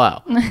might be a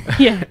while.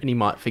 Yeah. And he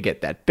might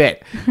forget that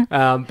bet.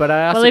 But I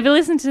asked Well, him, if you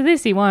listen to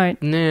this, he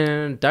won't.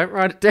 no, don't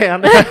write it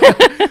down.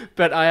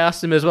 But I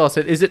asked him as well, I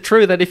said, is it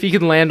true that if you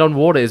can land on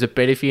water, is it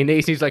better for your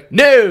knees? He's like,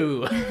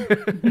 no!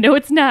 No,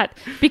 it's not.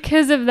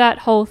 Because of that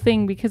whole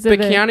thing, because of But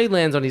Keanu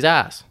lands on his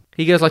ass.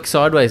 He goes like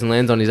sideways and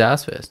lands on his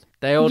ass first.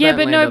 They all yeah, don't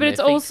but land no, on but it's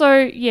their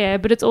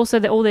feet. also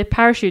that all their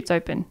parachutes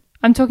open.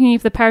 I'm talking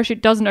if the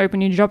parachute doesn't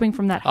open, you're dropping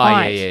from that Oh,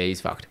 height. yeah, he's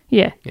fucked.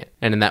 Yeah. Yeah.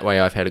 And in that way,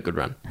 I've had a good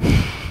run.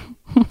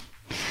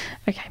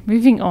 Okay,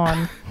 moving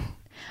on.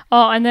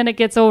 Oh, and then it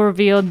gets all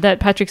revealed that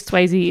Patrick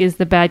Swayze is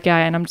the bad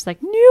guy, and I'm just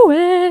like, knew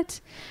it.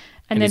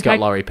 And then he's got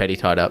Laurie Petty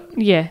tied up.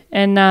 Yeah,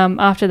 and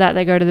after that,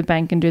 they go to the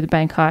bank and do the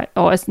bank heist.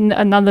 Oh, it's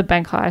another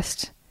bank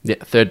heist. Yeah,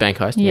 third bank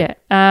heist. Yeah.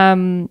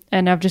 And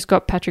I've just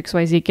got Patrick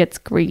Swayze gets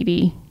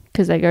greedy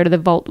because they go to the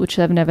vault, which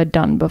they've never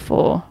done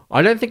before.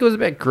 I don't think it was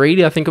about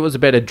greedy. I think it was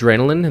about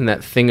adrenaline and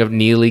that thing of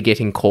nearly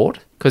getting caught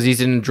because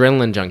he's an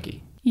adrenaline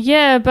junkie.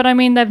 Yeah, but I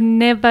mean, they've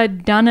never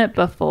done it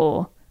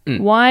before.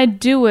 Why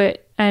do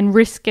it and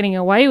risk getting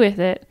away with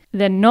it,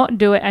 then not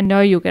do it and know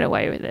you'll get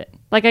away with it?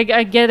 Like,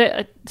 I get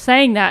it.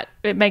 Saying that,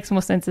 it makes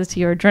more sense as to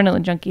your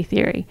adrenaline junkie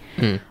theory.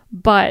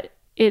 But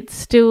it's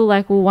still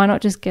like, well, why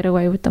not just get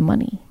away with the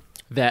money?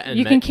 That and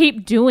You can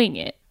keep doing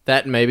it.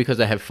 that maybe because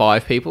they have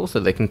 5 people, so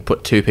they can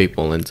put 2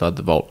 people inside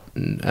the vault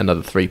and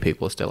another 3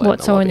 people are still out in What,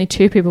 the so lobby. only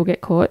 2 people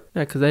get caught?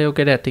 No, because they all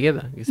get out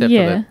together, except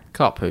Yeah. for the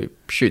cop who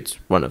shoots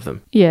one of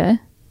them. Yeah,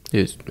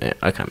 Who's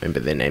I can't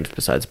remember their names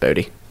besides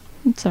Bodhi.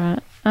 it's all right.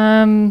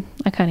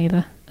 I can't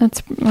either.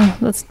 That's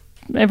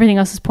everything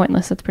else is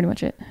pointless. That's pretty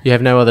much it. You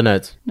have no other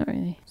notes. Not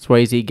really.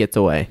 Swayze gets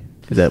away.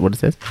 Is that what it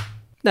says?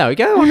 No,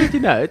 go on with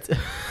your notes.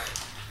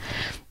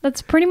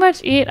 That's pretty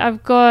much it.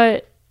 I've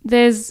got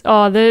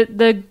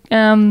the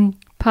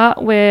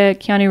part where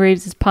Keanu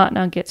Reeves'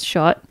 partner gets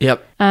shot.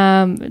 Yep.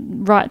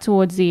 Right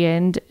towards the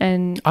end,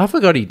 and I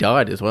forgot he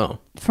died as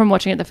well. from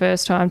watching it the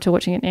first time to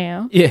watching it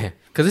now. Yeah,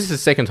 because this is the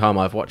second time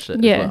I've watched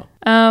it Yeah. as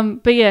well.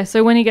 But yeah,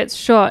 so when he gets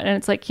shot and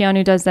it's like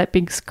Keanu does that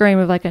big scream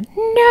of like a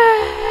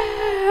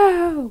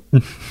no.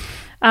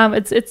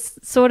 It's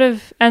sort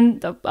of,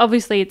 and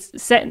obviously it's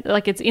set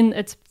like it's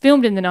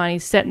filmed in the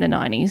 90s, set in the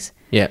 90s.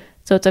 Yeah.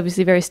 So it's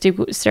obviously very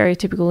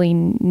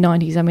stereotypically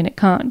 90s. I mean, it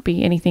can't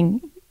be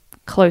anything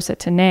closer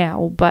to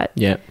now, but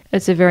Yeah.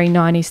 it's a very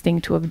 90s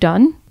thing to have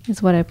done,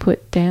 is what I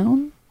put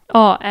down.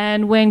 Oh,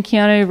 and when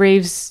Keanu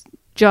Reeves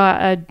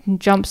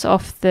jumps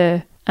off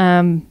the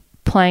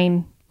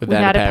plane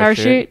without a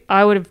parachute,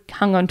 I would have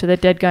hung on to the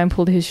dead guy and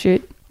pulled his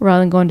chute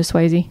rather than gone to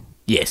Swayze.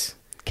 Yes.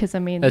 Because, I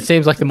mean... It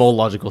seems like the more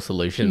logical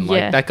solution. Yeah.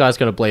 Like, that guy's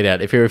going to bleed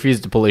out. If he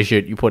refuses to pull his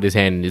chute, you put his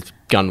hand in his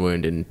gun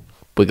wound and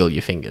wiggle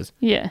your fingers.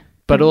 Yeah.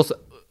 But also,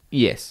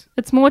 yes.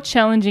 It's more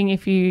challenging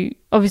if you,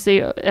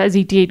 obviously, as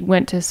he did,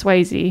 went to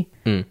Swayze.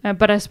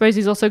 But I suppose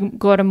he's also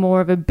got more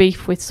of a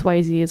beef with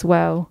Swayze as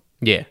well,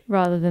 Yeah.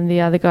 rather than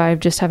the other guy of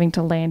just having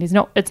to land. It's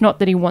not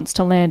that he wants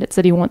to land, it's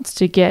that he wants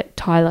to get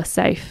Tyler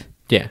safe.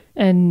 Yeah.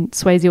 And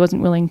Swayze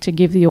wasn't willing to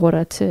give the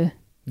order to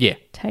Yeah.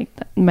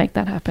 make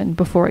that happen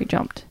before he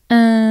jumped.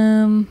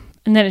 And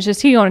then it's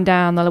just he going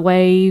down the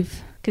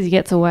wave because he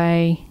gets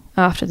away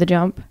after the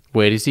jump.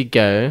 Where does he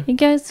go? He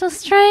goes to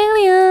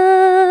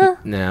Australia.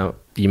 Now,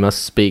 you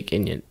must speak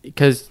Indian.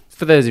 Because,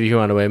 for those of you who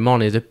aren't aware,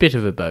 Mon is a bit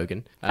of a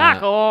bogan.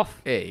 Fuck off.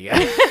 There you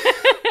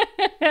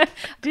go.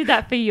 Did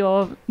that for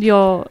your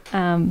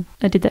I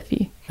did that for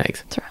you.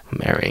 Thanks. That's right. I'm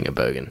marrying a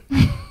bogan.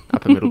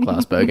 Upper middle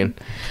class bogan.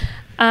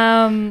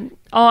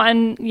 Oh,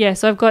 and yeah,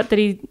 so I've got that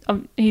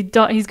he's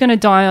going to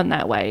die on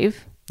that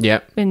wave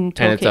Yep. in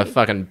And it's a Torquay.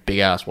 fucking big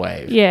ass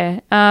wave. Yeah.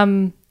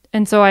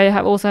 And so I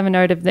also have a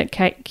note of that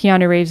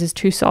Keanu Reeves is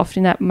too soft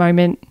in that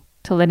moment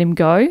to let him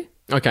go.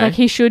 Okay. Like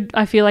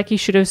I feel like he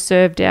should have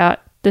served out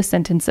the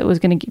sentence that was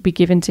going to be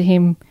given to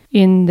him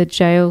in the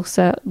jail,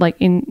 so like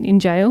in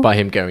jail. By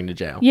him going to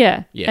jail.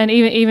 Yeah. Yeah. And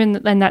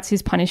even and that's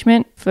his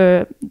punishment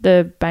for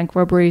the bank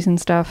robberies and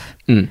stuff.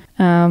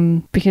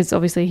 Because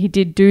obviously he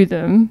did do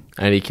them.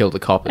 And he killed the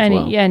cop as And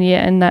well.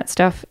 and that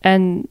stuff.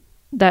 And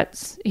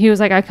he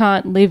was like, I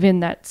can't live in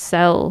that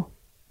cell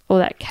or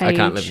that cage. I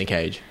can't live in a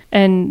cage.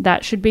 And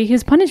that should be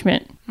his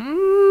punishment.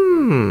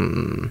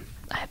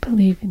 I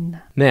believe in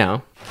that.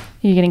 Now,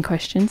 You're getting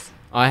questions.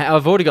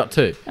 I've already got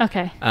 2.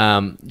 Okay.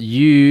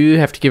 You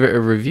have to give it a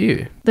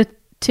review. The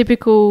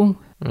typical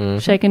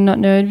Shaken Not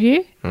Nerd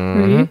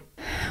review.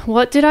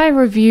 What did I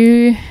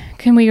review?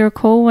 Can we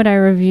recall what I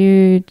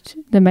reviewed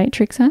The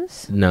Matrix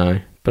as? No,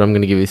 but I'm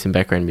going to give you some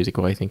background music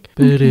while you think.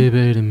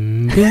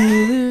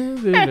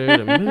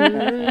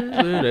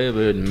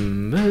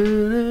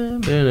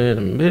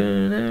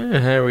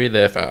 Hurry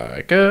the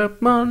fuck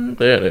up, on.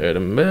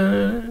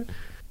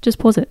 Just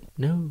pause it.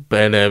 No.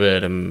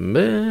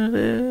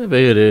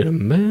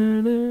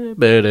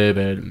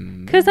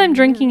 Because I'm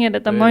drinking it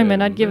at the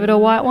moment, I'd give it a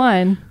white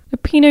wine. A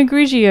Pinot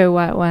Grigio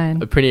white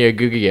wine. A Pinot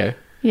Grigio.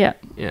 Yeah.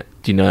 Yeah.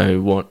 Do you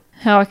know what?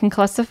 How I can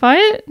classify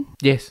it?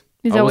 Yes.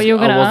 Is that what you were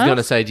going to I was ask? going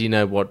to say, do you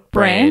know what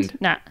brand?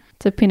 Nah.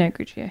 It's a Pinot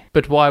Grigio.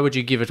 But why would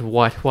you give it a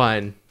white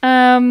wine?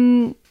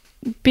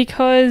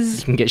 Because...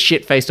 You can get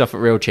shit faced off it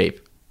real cheap.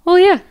 Well,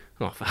 yeah.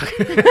 Oh, fuck.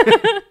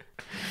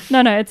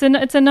 No, it's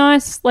a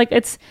nice, like,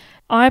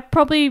 I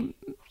probably,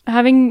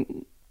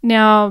 having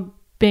now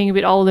being a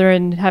bit older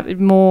and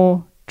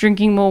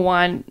drinking more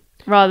wine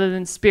rather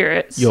than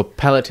spirits. Your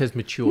palate has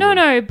matured.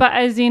 No, but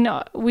as in,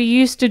 we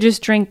used to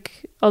just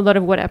drink a lot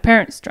of what our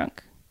parents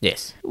drank.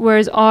 Yes.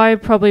 Whereas I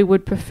probably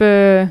would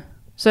prefer,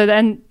 for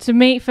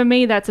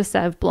me, that's a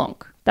Sauv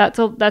Blanc. That's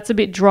a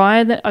bit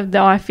drier that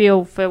I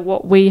feel for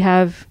what we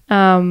have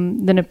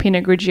than a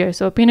Pinot Grigio.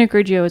 So a Pinot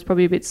Grigio is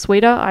probably a bit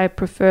sweeter. I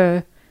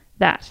prefer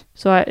that.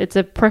 So it's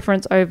a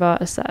preference over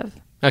a Sauv.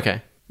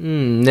 Okay.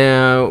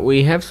 Now,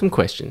 we have some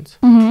questions.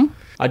 Mm-hmm.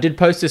 I did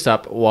post this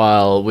up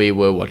while we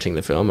were watching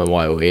the film, and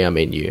I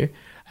mean you.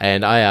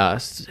 And I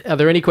asked, are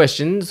there any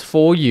questions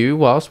for you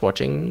whilst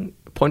watching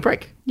Point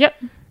Break? Yep.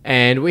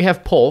 And we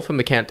have Paul from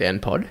the Countdown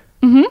Pod.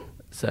 Mm-hmm.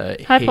 So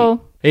Hi,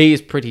 Paul. He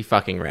is pretty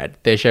fucking rad.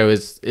 Their show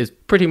is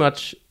pretty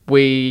much,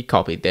 we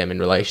copied them in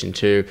relation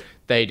to,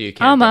 they do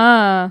Countdown.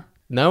 Amar.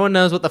 No one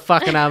knows what the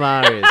fucking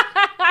Amar is.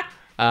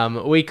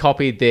 We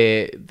copied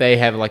they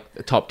have like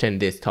the top 10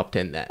 this, top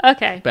 10 that.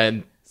 Okay. But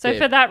So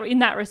for that, in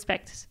that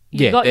respect,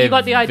 you Yeah, got they're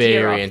the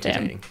idea very of them.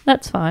 entertaining.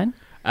 That's fine.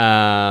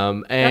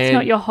 and That's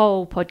not your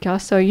whole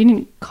podcast, so you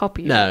didn't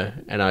copy it. No,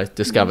 and I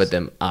discovered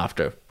them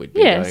after we'd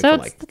been Yeah, going so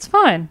for that's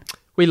fine.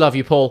 we love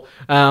you, Paul.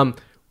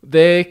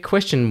 Their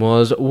question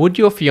was, would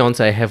your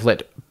fiance have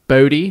let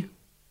Bodhi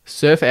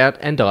surf out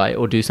and die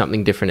or do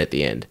something different at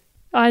the end?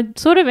 I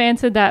sort of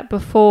answered that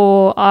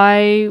before.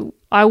 I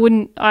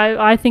wouldn't.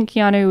 I think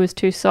Keanu was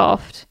too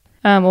soft,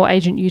 or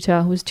Agent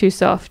Utah was too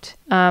soft.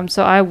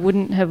 So I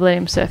wouldn't have let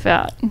him surf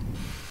out.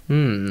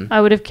 I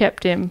would have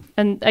kept him.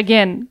 And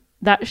again,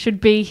 that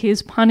should be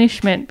his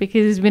punishment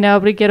because he's been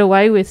able to get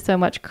away with so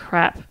much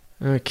crap.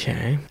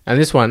 Okay. And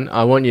this one,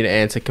 I want you to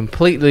answer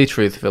completely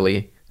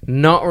truthfully,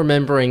 not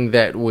remembering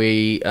that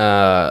we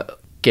are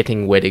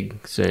getting wedding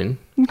soon.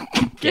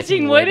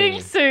 Getting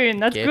wedding soon.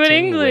 That's good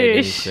Getting wedding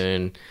English.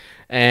 soon.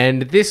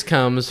 And this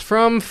comes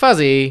from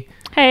Fuzzy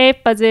Hey,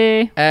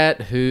 Fuzzy.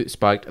 at Who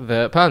Spiked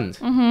the Puns.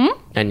 Mm-hmm.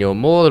 And you're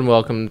more than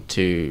welcome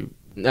to...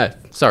 No,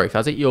 sorry,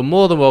 Fuzzy. You're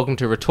more than welcome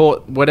to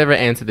retort whatever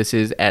answer this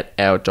is at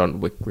our John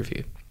Wick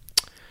review.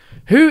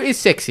 Who is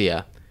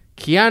sexier,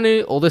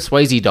 Keanu or the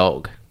Swayze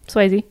dog?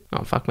 Swayze.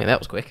 Oh, fuck me, that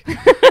was quick.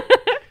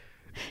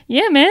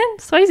 Yeah, man.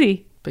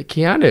 Swayze. But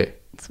Keanu.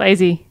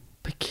 Swayze.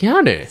 But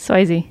Keanu.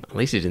 Swayze. At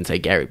least you didn't say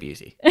Gary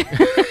Busey.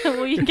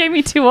 Well, you gave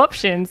me two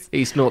options.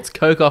 He snorts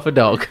coke off a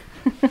dog.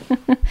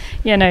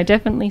 Yeah, no,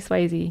 definitely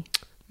Swayze.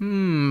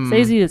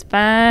 Swayze is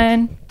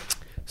fine.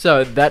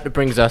 So that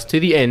brings us to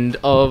the end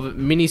of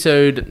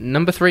minisode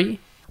number 3.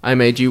 I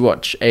made you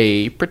watch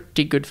a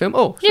pretty good film.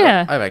 Oh, sorry,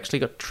 Yeah. I've actually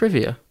got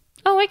trivia.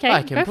 Oh, okay.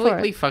 I Go for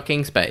completely it.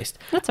 fucking spaced.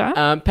 That's all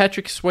right.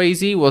 Patrick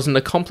Swayze was an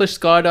accomplished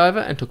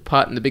skydiver and took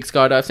part in the big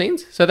skydive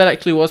scenes. So that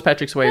actually was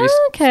Patrick Swayze's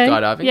Okay.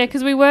 skydiving. Yeah,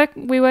 because we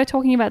were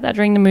talking about that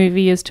during the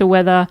movie as to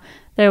whether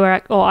they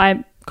were, or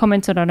I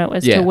commented on it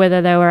as Yeah. to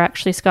whether they were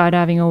actually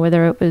skydiving or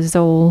whether it was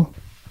all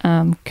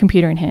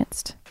computer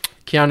enhanced.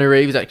 Keanu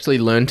Reeves actually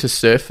learned to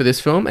surf for this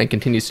film and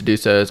continues to do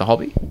so as a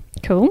hobby.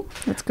 Cool.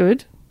 That's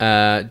good.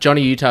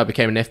 Johnny Utah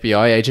became an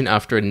FBI agent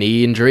after a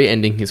knee injury,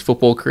 ending his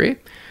football career.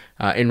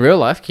 In real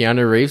life,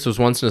 Keanu Reeves was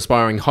once an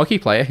aspiring hockey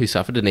player who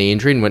suffered a knee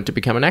injury and went to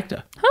become an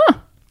actor. Huh.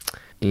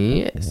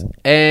 Yes.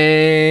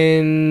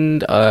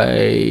 And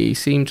I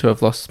seem to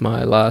have lost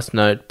my last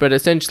note, but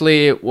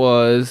essentially it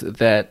was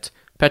that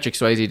Patrick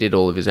Swayze did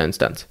all of his own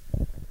stunts.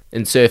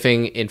 In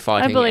surfing, in I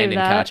fighting, believe and in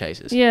that. car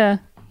chases. Yeah.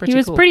 Pretty he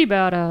was cool. pretty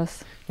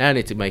badass. Now I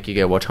need to make you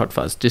go watch Hot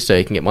Fuzz, just so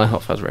you can get my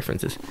Hot Fuzz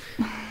references.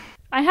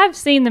 I have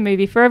seen the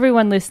movie. For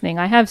everyone listening,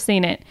 I have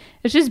seen it.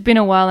 It's just been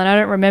a while and I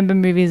don't remember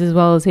movies as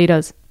well as he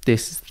does.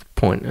 This is the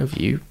point of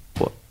you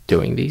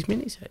doing these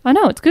minisodes. I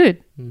know, it's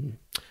good. And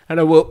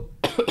I will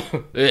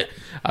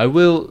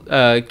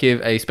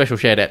give a special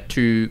shout out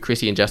to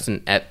Chrissy and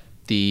Justin at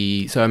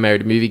the So I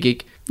Married a Movie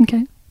Geek.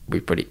 Okay.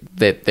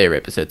 Their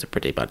episodes are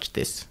pretty much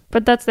this.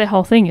 But that's their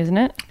whole thing, isn't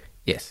it?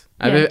 Yes.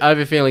 Yeah. I have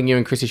a feeling you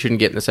and Chrissy shouldn't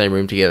get in the same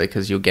room together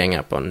because you'll gang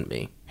up on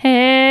me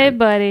Hey,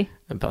 buddy.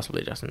 and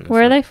possibly Justin.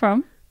 Where are they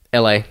from?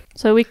 LA.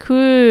 So we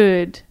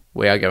could...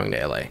 We are going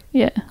to LA.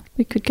 Yeah,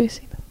 we could go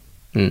see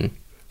them.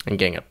 And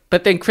gang up.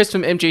 But then Chris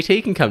from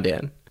MGT can come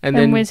down. And And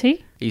then where's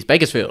he? He's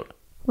Bakersfield.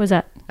 Where's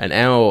that? An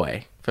hour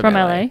away from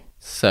LA.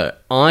 So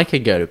I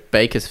could go to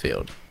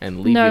Bakersfield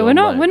and leave No, you we're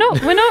not. alone.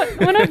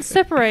 We're not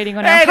separating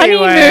on our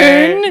Anyway.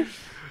 honeymoon.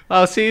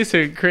 I'll see you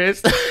soon,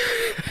 Chris.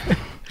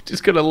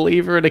 Just gonna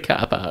leave her in a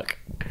car park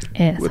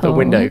with a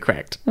window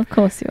cracked. Of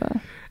course you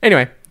are.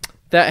 Anyway,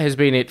 that has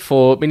been it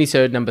for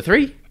minisode number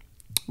 3.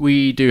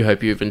 We do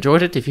hope you've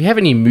enjoyed it. If you have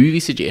any movie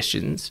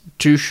suggestions,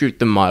 do shoot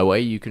them my way.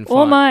 You can find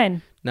Or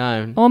mine.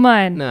 No. Or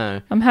mine.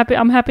 No. I'm happy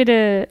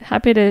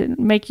to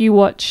make you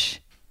watch.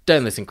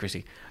 Don't listen,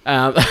 Chrissy.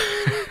 You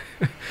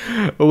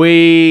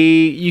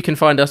can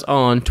find us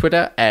on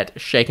Twitter at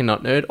Shaken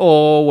Not Nerd,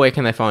 or where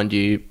can they find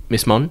you,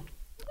 Miss Mon?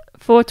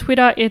 For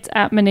Twitter, it's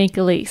at Monique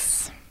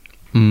Elise.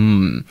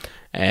 And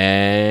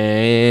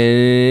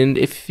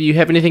if you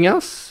have anything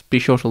else, be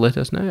sure to let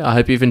us know. I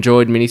hope you've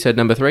enjoyed minisode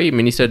number 3.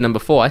 Minisode number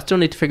 4, I still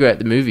need to figure out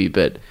the movie,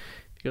 but... if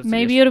you've got a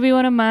Maybe suggestion- it'll be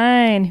one of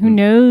mine. Who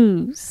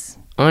knows?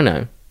 I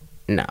know.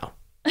 No.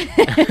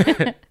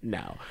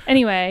 No.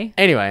 Anyway,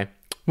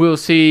 We'll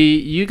see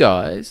you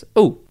guys...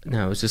 Oh,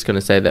 no, I was just going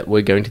to say that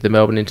we're going to the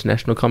Melbourne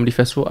International Comedy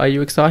Festival. Are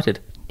you excited?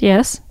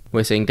 yes.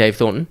 We're seeing Dave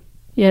Thornton,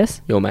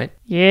 Yes. your mate.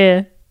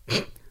 Yeah.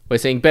 We're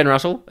seeing Ben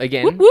Russell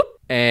again. Whoop, whoop.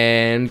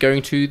 And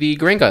going to the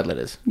Grand Guide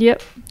letters.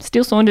 Yep.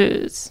 Still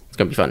Saunders. It's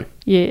going to be fun.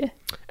 Yeah.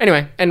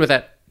 Anyway, and with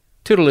that,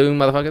 toodaloo,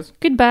 motherfuckers.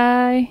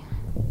 Goodbye.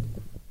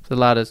 The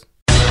ladders.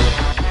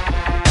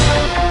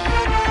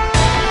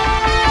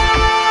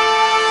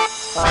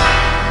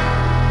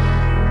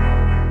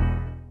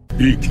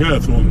 Be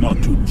careful not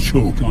to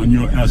choke on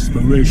your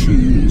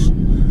aspirations,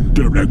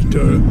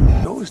 Director.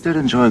 You always did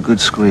enjoy a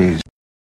good squeeze.